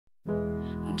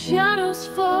shadows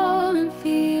fall and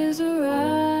fears arise.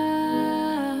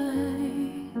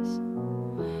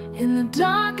 In the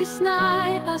darkest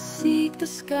night I seek the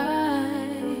skies.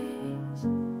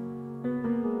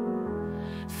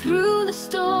 Through the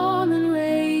storm and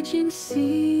raging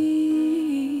sea,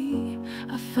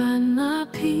 I find my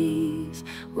peace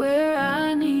where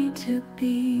I need to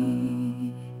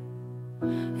be.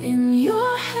 In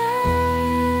your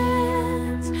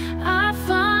hands I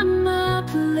find my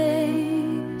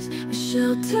place, a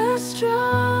shelter strong,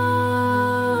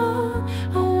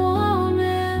 a warm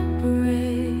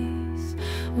embrace.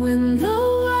 When the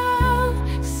world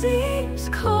seems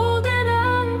cold and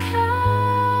unkind,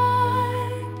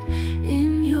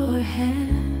 in your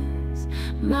hands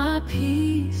my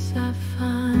peace I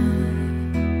find.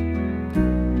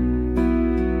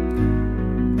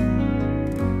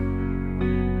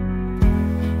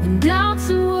 When doubts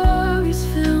and worries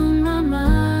fill my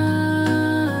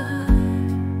mind,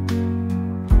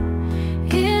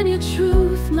 in your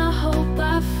truth my hope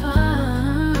I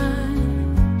find.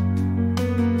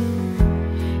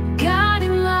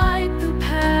 Guiding light through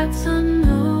paths unknown,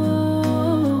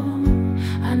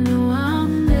 I know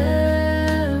I'm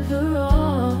never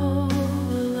all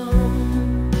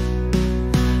alone.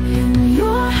 In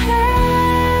your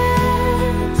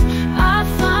hands I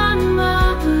find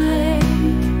my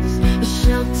place, a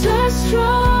shelter strong,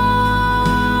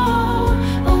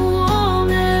 a warm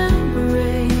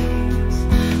embrace.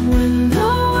 When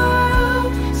the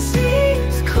world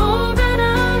seems cold and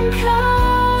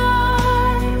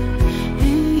unkind,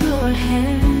 in your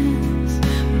hands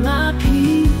my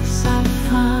peace I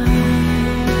find.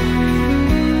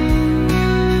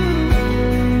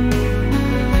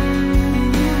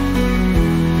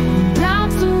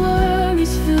 Doubts and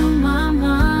worries fill my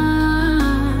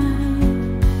mind,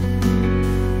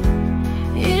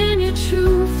 in your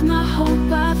truth my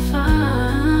hope I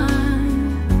find.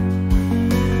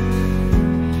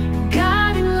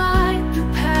 Guiding light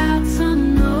through paths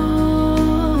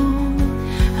unknown,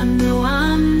 I know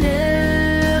I'm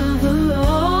never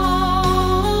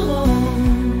alone.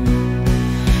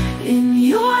 In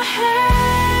your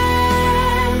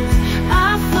hands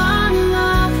I find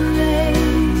my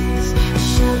place, a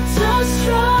shelter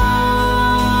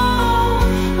strong,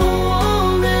 a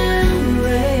warm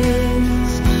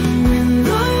embrace. When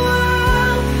the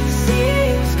world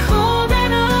seems cold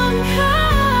and unkind,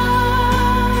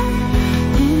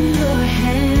 in your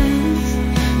hands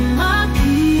my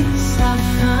peace I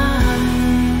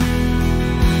find.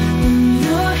 In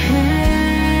your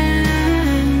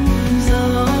hands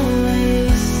I'll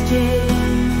always stay.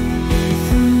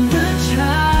 Through the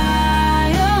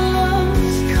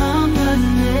trials come what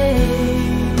may,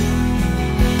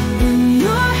 in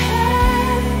your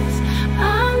hands I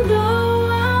know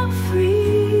I'm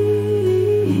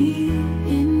free.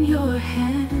 In your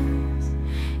hands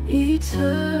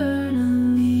eternal.